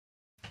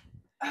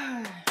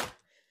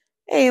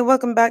Hey,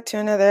 welcome back to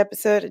another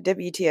episode of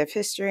WTF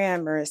History.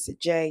 I'm Marissa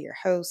J., your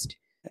host.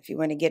 If you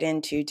want to get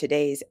into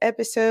today's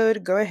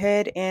episode, go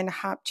ahead and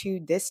hop to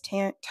this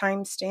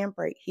timestamp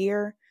right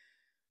here.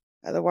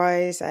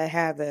 Otherwise, I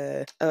have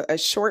a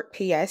short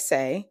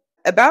PSA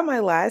about my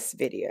last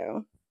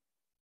video.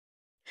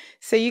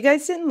 So you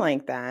guys didn't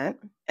like that,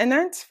 and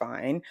that's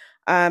fine.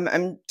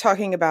 I'm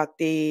talking about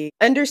the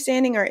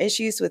understanding our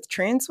issues with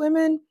trans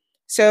women.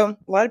 So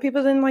a lot of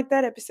people didn't like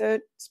that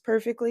episode. It's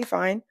perfectly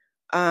fine.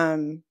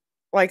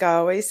 Like I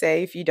always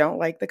say, if you don't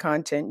like the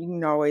content, you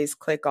can always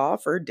click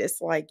off or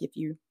dislike if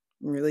you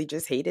really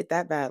just hate it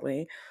that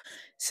badly.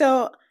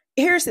 So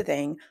here's the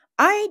thing.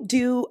 I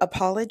do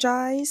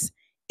apologize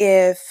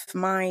if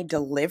my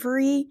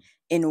delivery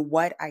in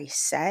what I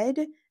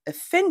said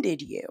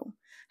offended you.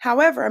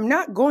 However, I'm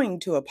not going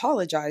to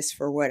apologize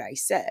for what I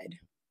said.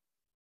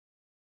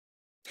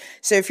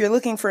 So if you're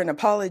looking for an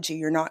apology,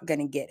 you're not going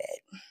to get it.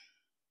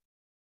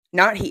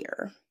 Not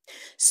here.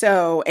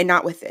 So, and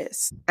not with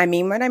this. I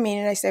mean what I mean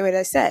and I say what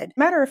I said.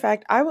 Matter of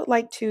fact, I would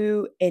like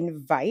to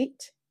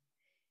invite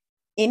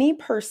any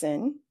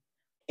person,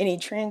 any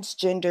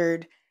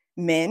transgendered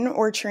men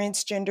or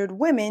transgendered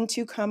women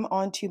to come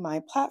onto my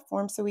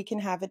platform so we can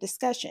have a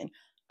discussion.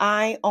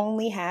 I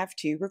only have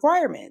two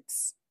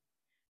requirements.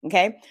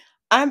 Okay.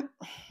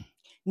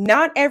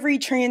 Not every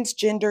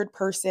transgendered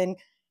person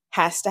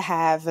has to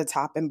have a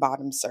top and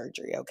bottom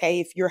surgery. Okay.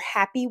 If you're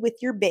happy with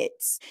your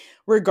bits,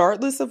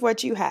 regardless of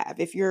what you have,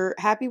 if you're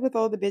happy with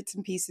all the bits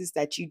and pieces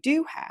that you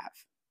do have,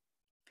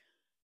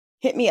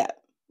 hit me up.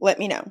 Let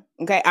me know.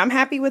 Okay. I'm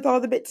happy with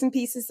all the bits and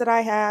pieces that I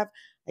have.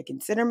 I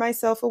consider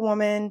myself a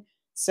woman.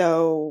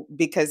 So,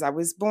 because I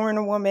was born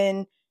a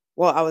woman,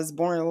 well, I was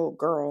born a little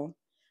girl.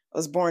 I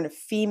was born a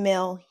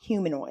female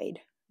humanoid.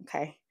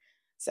 Okay.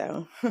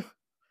 So,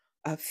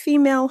 a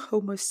female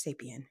Homo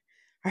sapien.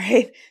 All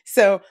right.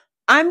 So,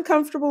 I'm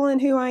comfortable in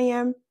who I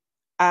am.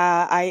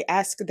 I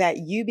ask that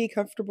you be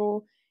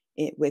comfortable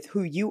with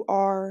who you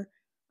are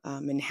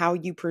and how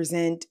you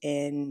present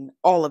and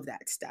all of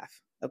that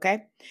stuff.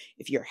 Okay.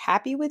 If you're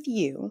happy with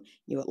you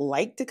would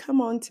like to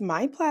come onto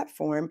my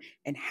platform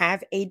and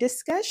have a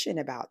discussion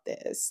about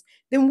this,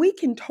 then we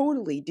can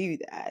totally do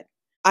that.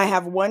 I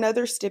have one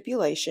other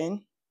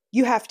stipulation.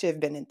 You have to have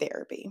been in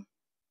therapy.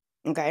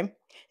 Okay.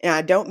 And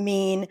I don't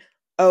mean,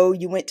 oh,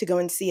 you went to go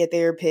and see a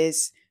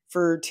therapist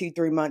for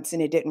 2-3 months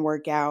and it didn't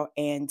work out.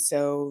 And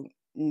so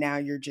now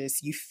you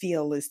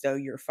feel as though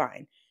you're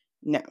fine.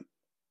 No,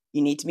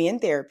 you need to be in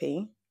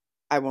therapy.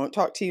 I won't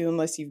talk to you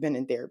unless you've been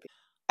in therapy.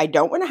 I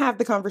don't want to have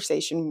the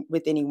conversation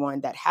with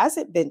anyone that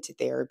hasn't been to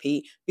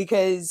therapy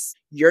because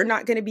you're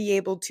not going to be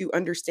able to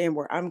understand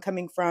where I'm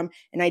coming from.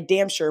 And I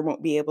damn sure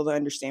won't be able to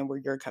understand where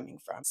you're coming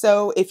from.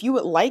 So if you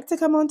would like to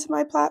come onto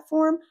my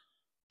platform,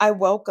 I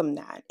welcome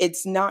that.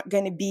 It's not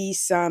going to be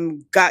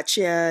some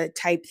gotcha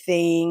type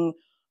thing.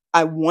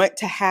 I want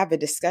to have a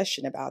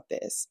discussion about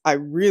this. I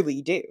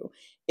really do.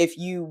 If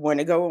you want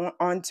to go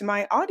onto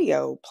my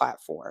audio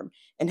platform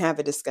and have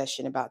a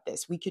discussion about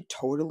this, we could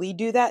totally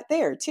do that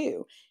there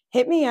too.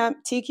 Hit me up,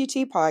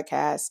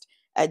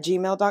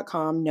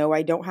 tqtpodcast@gmail.com. No,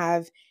 I don't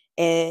have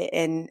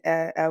an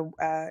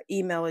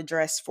email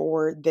address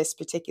for this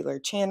particular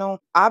channel.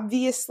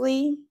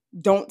 Obviously,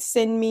 don't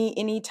send me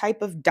any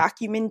type of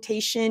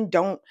documentation.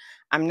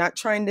 I'm not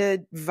trying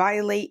to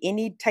violate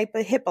any type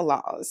of HIPAA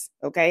laws.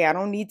 Okay. I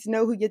don't need to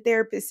know who your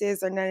therapist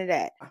is or none of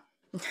that.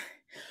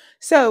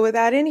 So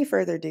without any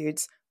further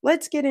dudes,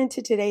 let's get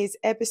into today's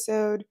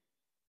episode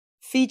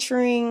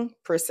featuring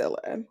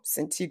Priscilla,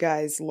 since you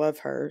guys love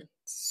her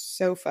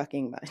so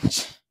fucking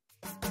much.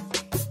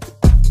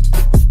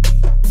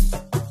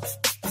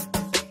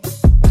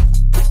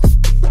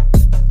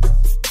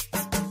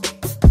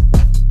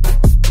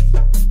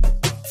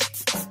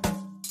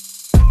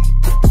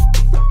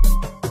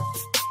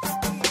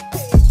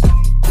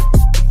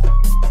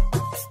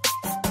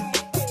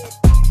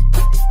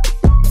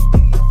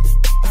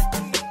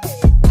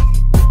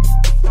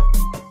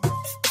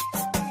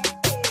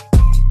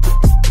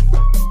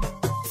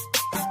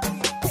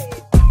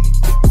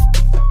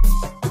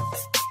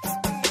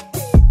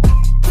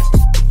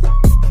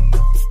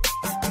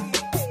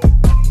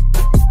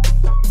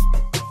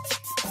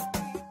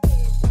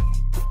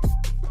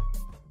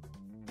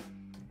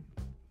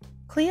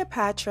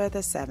 Cleopatra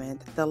VII,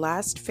 the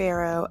last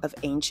pharaoh of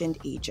ancient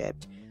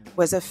Egypt,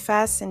 was a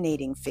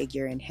fascinating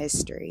figure in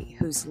history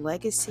whose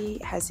legacy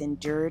has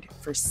endured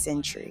for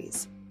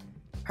centuries.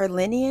 Her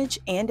lineage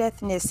and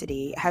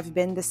ethnicity have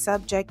been the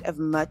subject of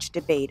much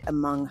debate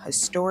among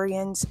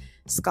historians,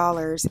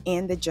 scholars,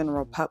 and the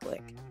general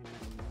public.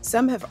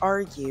 Some have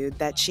argued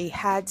that she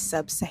had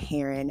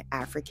sub-Saharan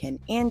African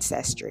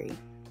ancestry,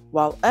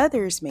 while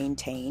others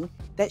maintain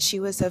that she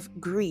was of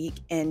Greek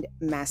and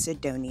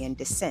Macedonian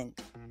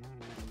descent.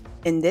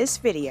 In this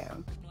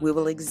video, we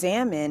will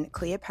examine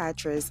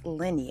Cleopatra's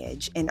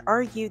lineage and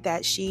argue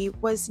that she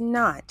was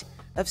not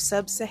of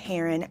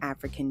sub-Saharan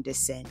African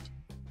descent.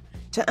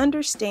 To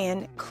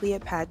understand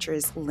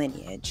Cleopatra's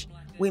lineage,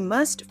 we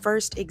must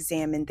first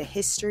examine the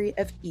history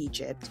of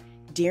Egypt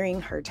during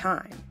her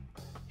time.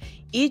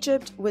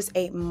 Egypt was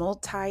a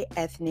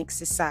multi-ethnic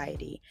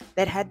society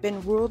that had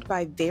been ruled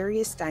by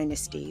various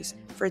dynasties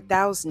for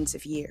thousands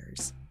of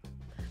years.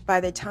 By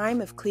the time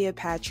of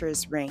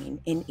Cleopatra's reign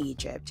in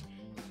Egypt,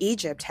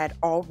 Egypt had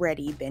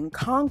already been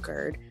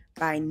conquered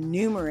by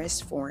numerous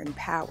foreign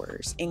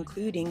powers,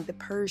 including the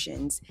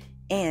Persians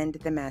and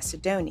the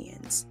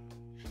Macedonians.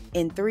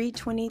 In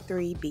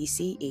 323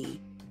 BCE,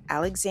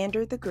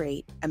 Alexander the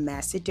Great, a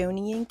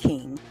Macedonian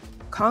king,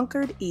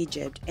 conquered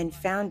Egypt and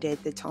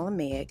founded the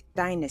Ptolemaic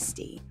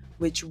dynasty,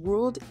 which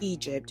ruled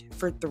Egypt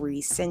for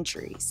 3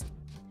 centuries.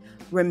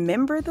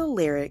 Remember the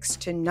lyrics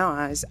to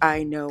Nas'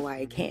 I Know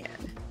I Can.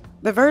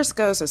 The verse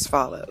goes as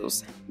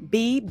follows: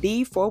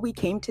 Before we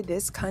came to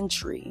this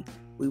country,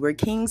 we were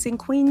kings and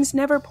queens,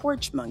 never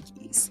porch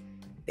monkeys.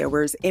 There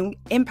was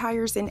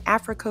empires in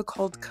Africa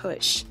called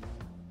Kush.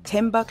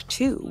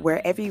 Timbuktu,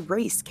 where every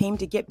race came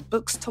to get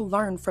books to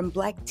learn from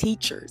black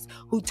teachers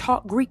who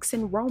taught Greeks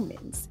and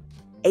Romans.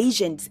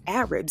 Asians,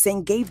 Arabs,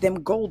 and gave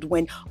them gold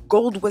when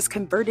gold was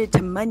converted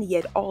to money.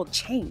 It all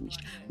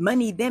changed.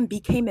 Money then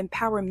became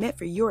empowerment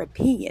for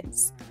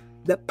Europeans.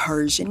 The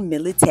Persian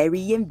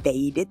military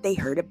invaded. They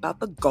heard about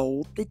the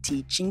gold, the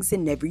teachings,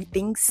 and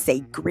everything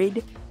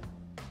sacred.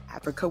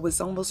 Africa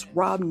was almost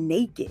robbed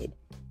naked.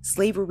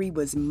 Slavery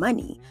was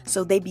money,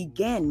 so they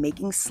began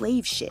making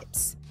slave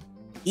ships.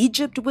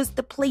 Egypt was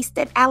the place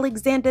that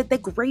Alexander the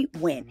Great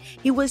went.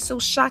 He was so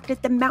shocked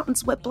at the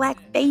mountains with black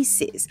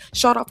faces,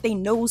 shot off their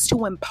nose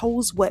to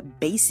impose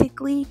what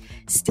basically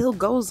still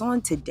goes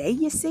on today,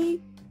 you see?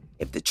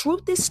 If the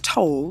truth is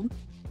told,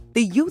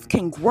 the youth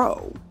can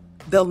grow.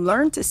 They'll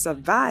learn to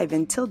survive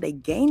until they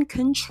gain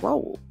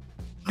control.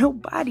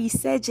 Nobody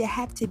said you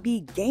have to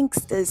be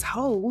gangsters,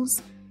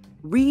 hoes.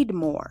 Read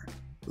more,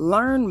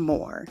 learn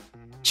more,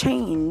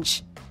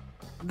 change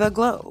the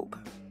globe.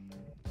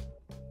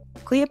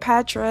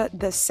 Cleopatra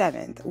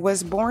VII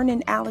was born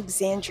in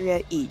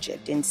Alexandria,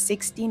 Egypt in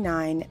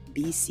 69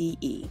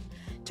 BCE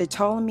to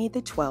Ptolemy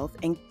XII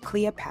and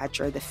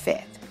Cleopatra V.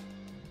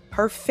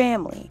 Her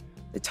family,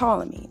 the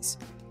Ptolemies,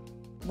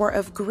 were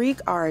of Greek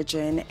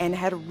origin and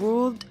had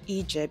ruled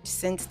Egypt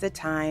since the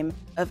time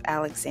of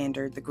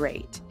Alexander the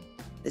Great.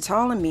 The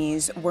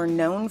Ptolemies were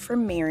known for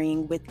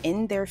marrying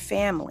within their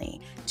family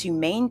to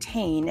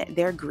maintain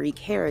their Greek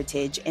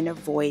heritage and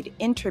avoid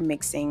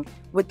intermixing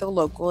with the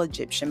local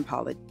Egyptian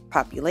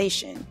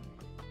population.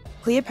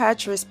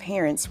 Cleopatra's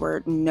parents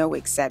were no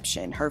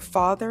exception. Her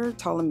father,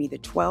 Ptolemy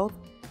XII,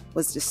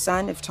 was the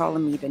son of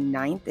Ptolemy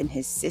IX and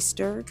his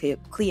sister,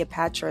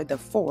 Cleopatra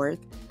IV,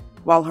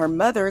 while her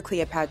mother,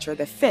 Cleopatra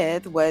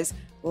V, was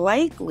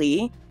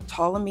likely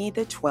Ptolemy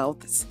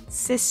XII's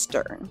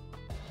sister.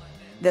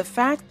 The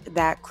fact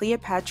that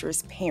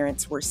Cleopatra's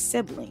parents were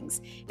siblings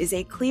is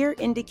a clear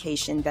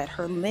indication that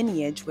her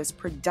lineage was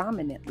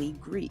predominantly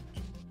Greek.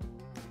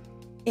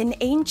 In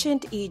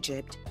ancient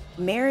Egypt,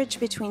 marriage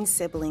between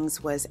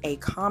siblings was a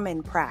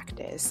common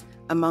practice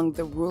among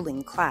the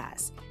ruling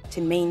class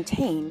to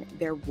maintain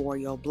their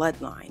royal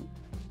bloodline.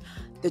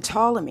 The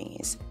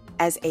Ptolemies,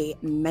 as a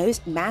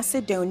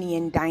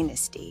Macedonian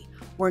dynasty,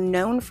 were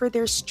known for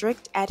their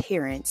strict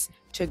adherence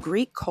to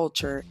Greek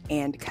culture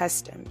and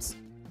customs.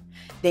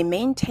 They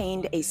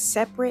maintained a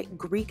separate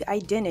Greek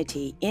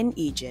identity in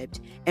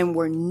Egypt and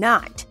were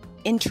not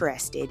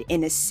interested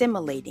in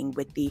assimilating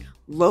with the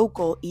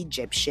local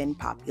Egyptian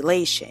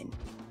population.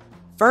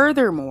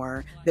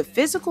 Furthermore, the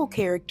physical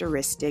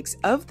characteristics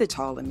of the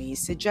Ptolemies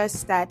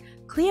suggest that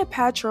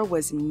Cleopatra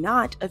was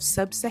not of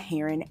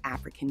sub-Saharan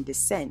African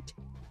descent.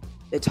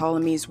 The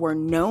Ptolemies were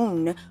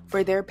known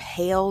for their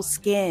pale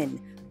skin,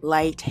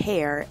 light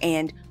hair,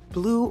 and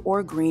blue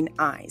or green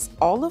eyes,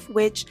 all of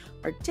which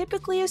are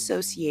typically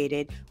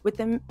associated with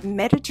the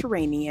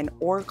Mediterranean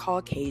or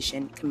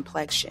Caucasian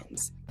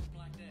complexions.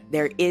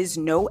 There is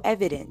no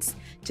evidence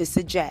to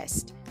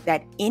suggest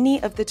that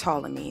any of the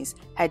Ptolemies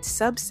had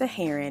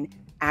sub-Saharan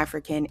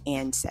African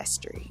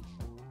ancestry.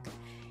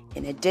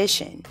 In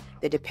addition,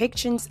 the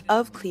depictions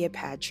of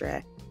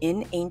Cleopatra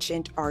in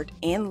ancient art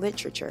and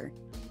literature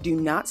do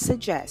not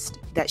suggest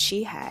that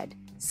she had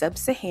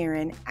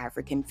sub-Saharan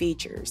African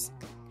features.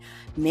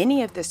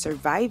 Many of the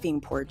surviving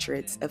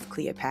portraits of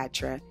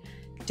Cleopatra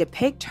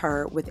depict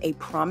her with a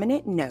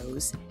prominent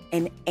nose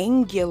and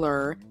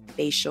angular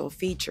facial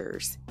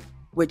features,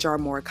 which are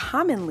more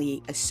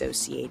commonly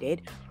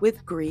associated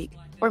with Greek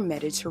or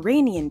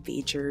Mediterranean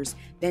features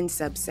than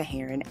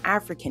sub-Saharan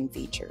African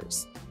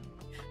features.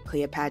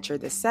 Cleopatra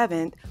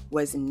VII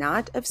was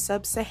not of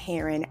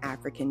sub-Saharan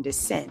African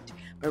descent,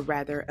 but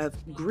rather of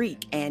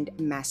Greek and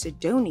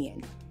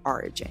Macedonian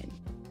origin.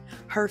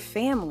 Her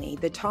family,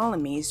 the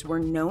Ptolemies, were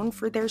known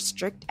for their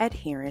strict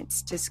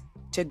adherence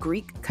to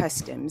Greek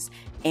customs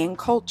and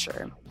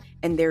culture,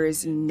 and there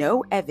is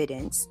no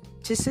evidence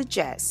to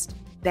suggest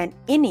that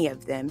any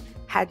of them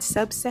had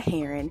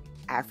sub-Saharan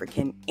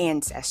African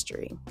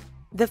ancestry.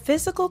 The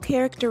physical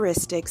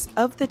characteristics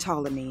of the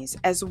Ptolemies,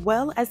 as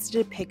well as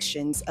the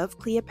depictions of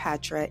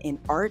Cleopatra in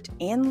art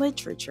and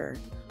literature,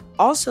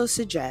 also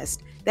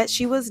suggest that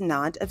she was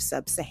not of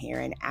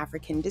sub-Saharan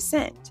African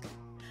descent.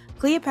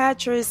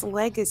 Cleopatra's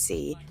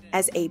legacy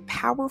as a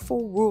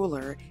powerful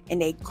ruler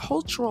and a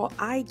cultural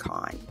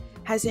icon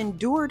has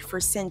endured for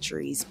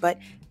centuries, but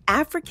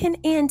African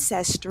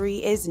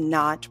ancestry is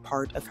not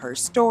part of her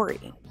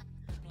story.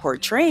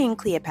 Portraying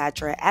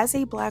Cleopatra as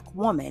a Black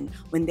woman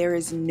when there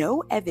is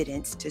no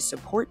evidence to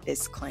support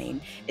this claim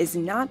is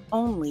not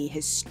only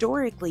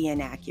historically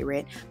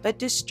inaccurate, but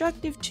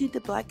destructive to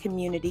the Black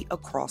community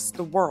across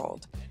the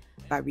world.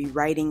 By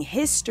rewriting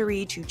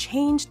history to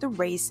change the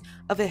race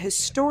of a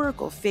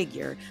historical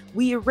figure,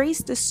 we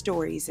erase the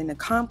stories and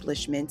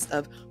accomplishments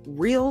of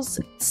real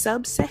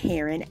sub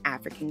Saharan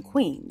African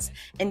queens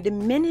and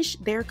diminish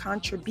their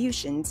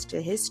contributions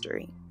to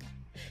history.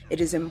 It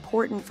is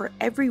important for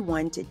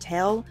everyone to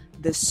tell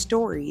the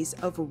stories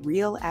of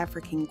real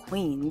African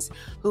queens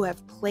who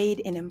have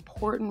played an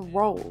important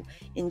role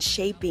in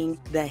shaping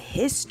the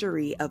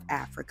history of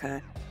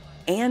Africa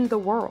and the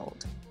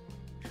world.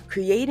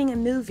 Creating a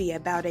movie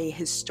about a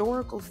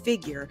historical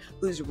figure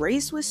whose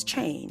race was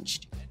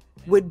changed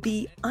would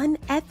be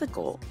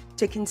unethical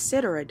to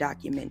consider a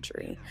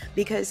documentary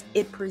because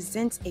it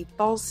presents a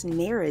false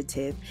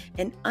narrative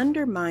and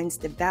undermines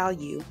the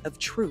value of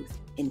truth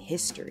in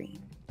history.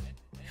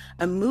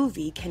 A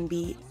movie can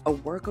be a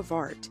work of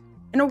art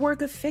and a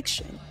work of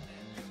fiction,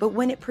 but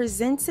when it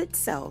presents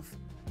itself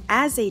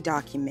as a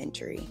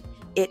documentary,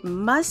 it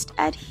must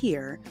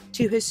adhere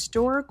to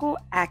historical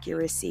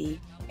accuracy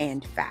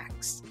and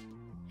facts.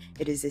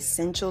 It is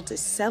essential to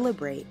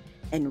celebrate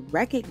and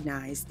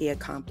recognize the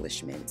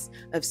accomplishments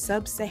of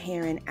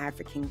sub-Saharan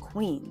African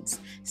queens,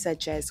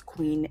 such as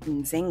Queen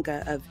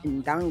Nzenga of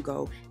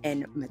Ndango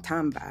and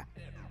Matamba,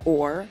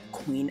 or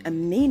Queen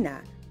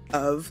Amina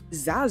of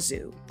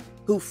Zazu,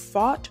 who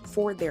fought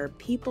for their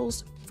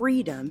people's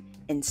freedom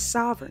and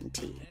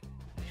sovereignty.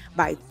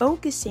 By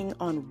focusing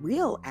on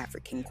real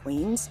African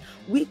queens,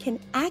 we can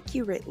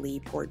accurately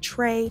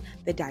portray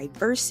the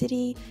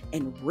diversity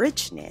and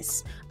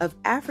richness of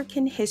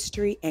African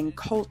history and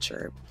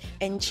culture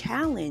and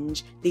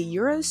challenge the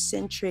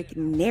Eurocentric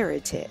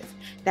narrative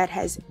that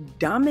has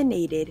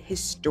dominated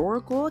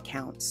historical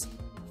accounts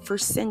for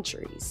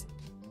centuries.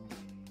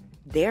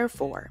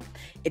 Therefore,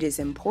 it is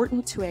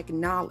important to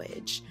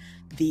acknowledge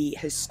the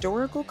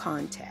historical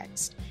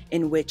context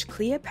in which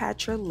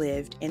Cleopatra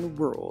lived and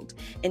ruled,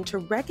 and to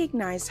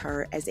recognize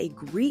her as a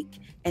Greek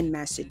and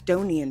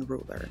Macedonian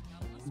ruler,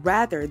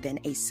 rather than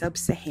a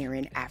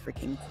sub-Saharan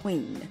African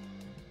queen.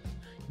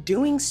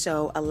 Doing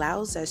so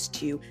allows us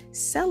to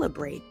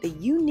celebrate the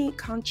unique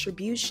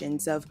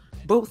contributions of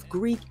both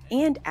Greek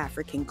and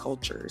African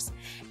cultures,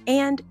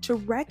 and to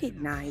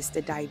recognize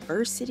the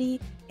diversity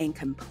and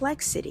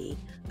complexity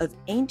of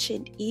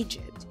ancient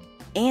Egypt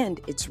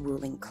and its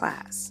ruling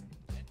class.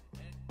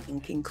 In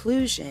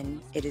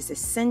conclusion, it is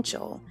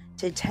essential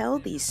to tell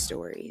these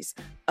stories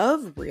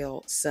of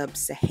real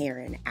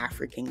sub-Saharan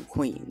African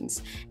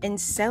queens and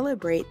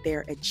celebrate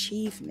their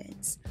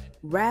achievements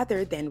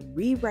rather than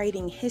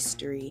rewriting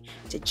history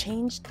to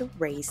change the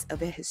race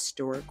of a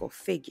historical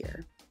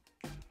figure.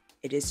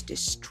 It is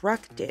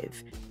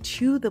destructive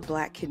to the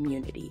Black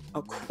community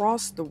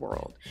across the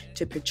world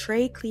to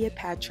portray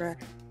Cleopatra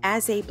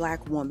as a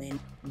Black woman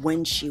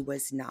when she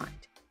was not.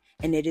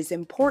 And it is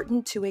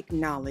important to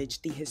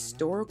acknowledge the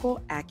historical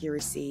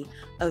accuracy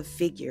of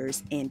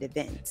figures and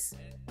events.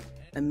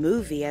 A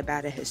movie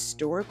about a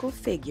historical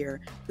figure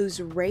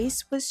whose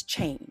race was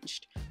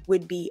changed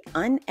would be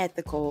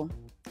unethical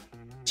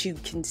to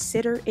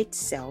consider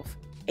itself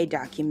a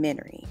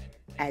documentary,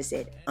 as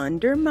it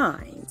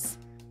undermines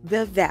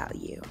the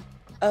value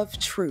of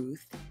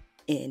truth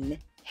in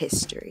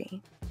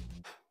history.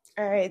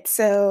 All right,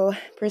 so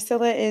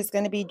Priscilla is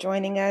going to be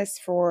joining us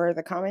for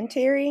the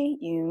commentary.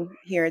 You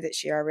hear that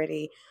she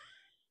already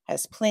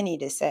has plenty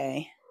to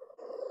say.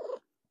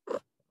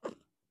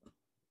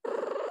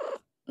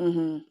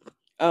 Oh,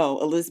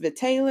 Elizabeth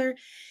Taylor.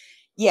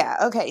 Yeah,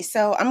 okay,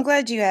 so I'm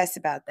glad you asked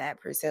about that,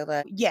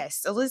 Priscilla.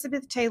 Yes,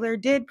 Elizabeth Taylor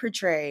did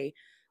portray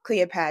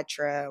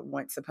Cleopatra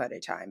once upon a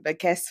time, but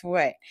guess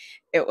what?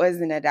 It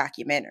wasn't a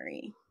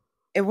documentary.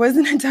 It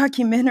wasn't a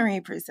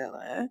documentary,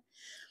 Priscilla.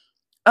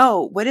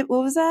 Oh, what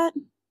was that?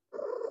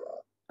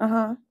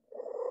 Uh-huh.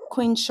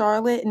 Queen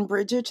Charlotte and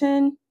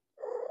Bridgerton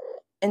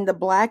and the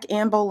Black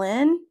Anne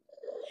Boleyn?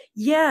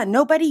 Yeah,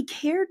 nobody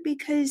cared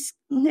because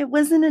it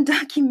wasn't a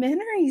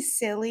documentary,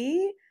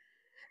 silly.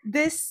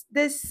 This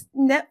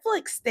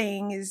Netflix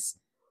thing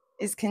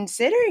is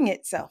considering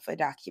itself a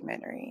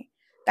documentary.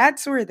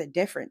 That's where the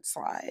difference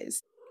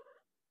lies.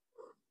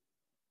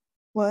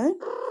 What?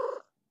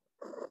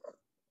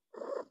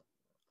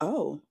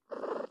 Oh.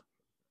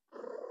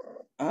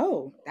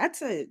 Oh,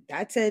 that's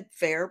a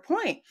fair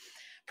point.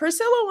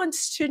 Priscilla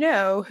wants to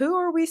know, who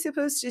are we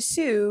supposed to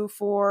sue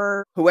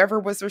for whoever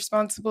was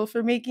responsible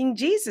for making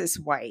Jesus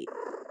white?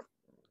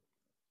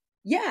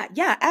 Yeah,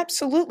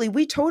 absolutely.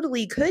 We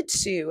totally could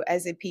sue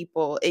as a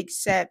people,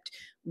 except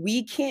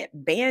we can't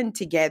band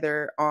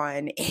together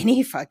on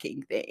any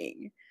fucking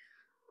thing.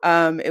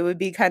 It would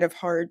be kind of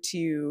hard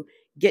to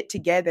get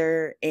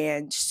together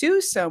and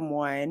sue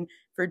someone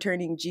for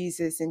turning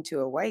Jesus into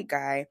a white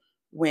guy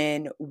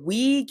when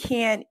we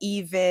can't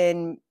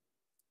even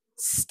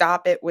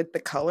stop it with the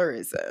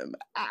colorism.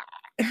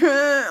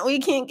 We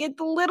can't get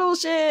the little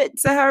shit.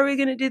 So how are we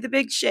going to do the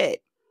big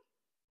shit?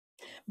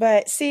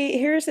 But see,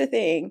 here's the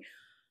thing.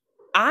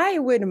 I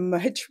would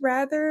much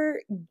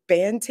rather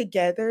band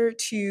together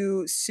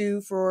to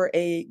sue for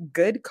a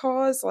good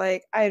cause,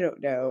 like, I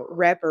don't know,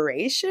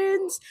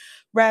 reparations,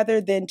 rather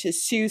than to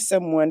sue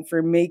someone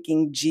for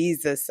making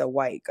Jesus a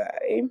white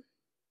guy.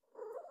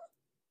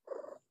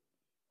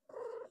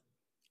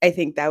 I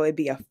think that would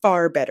be a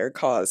far better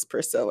cause,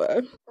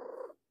 Priscilla.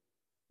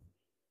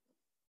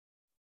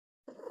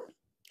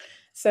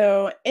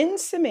 So, in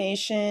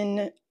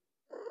summation,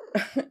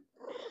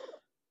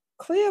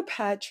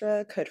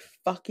 Cleopatra could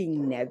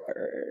fucking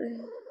never.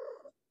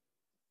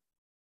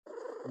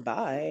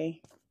 Bye.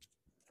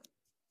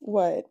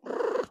 What?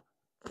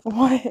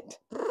 What?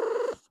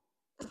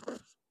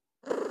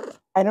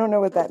 I don't know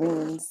what that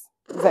means.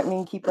 Does that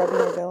mean keep rubbing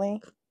your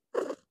belly?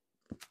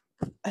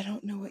 I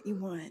don't know what you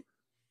want.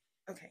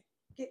 Okay,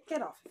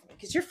 get off of me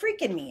because you're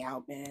freaking me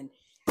out, man.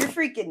 You're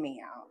freaking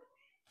me out.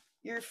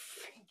 You're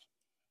freaking.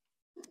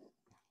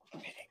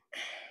 Okay.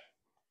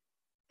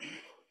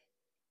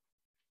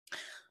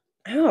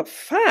 Oh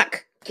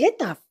fuck! Get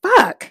the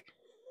fuck,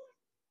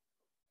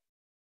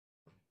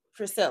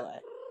 Priscilla.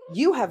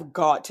 You have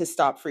got to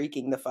stop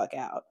freaking the fuck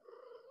out.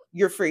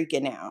 You're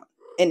freaking out,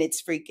 and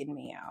it's freaking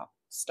me out.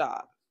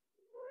 Stop.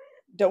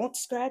 Don't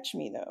scratch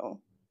me though.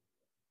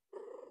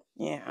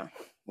 Yeah,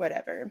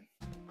 whatever.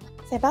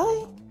 Say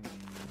bye.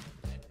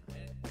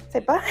 Say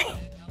bye.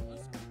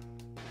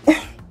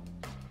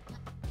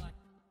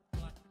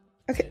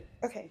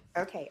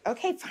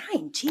 Okay,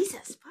 fine.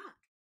 Jesus, fuck.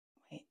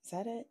 Wait, is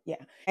that it?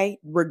 Yeah. Hey,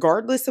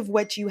 regardless of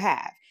what you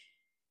have.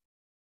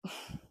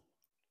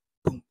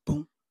 Boom,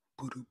 boom,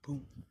 boom,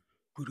 boom,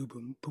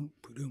 boom, boom,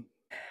 boom.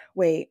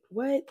 Wait,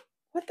 what?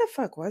 What the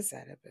fuck was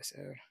that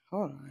episode?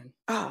 Hold on.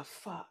 Oh,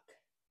 fuck.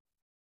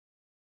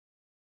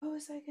 What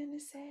was I gonna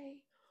say?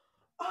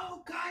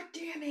 Oh, god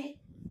damn it.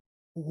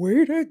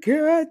 Wait a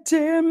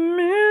goddamn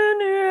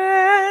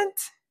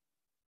minute.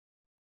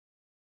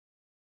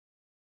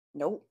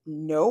 Nope.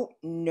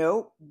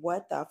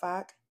 What the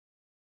fuck?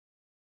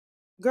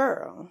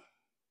 Girl.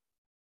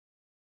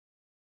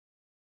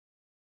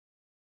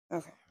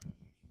 Okay.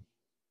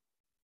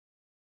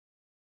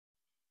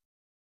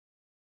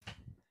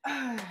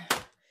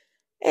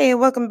 Hey,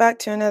 welcome back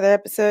to another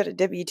episode of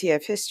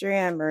WTF History.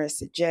 I'm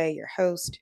Marissa J., your host.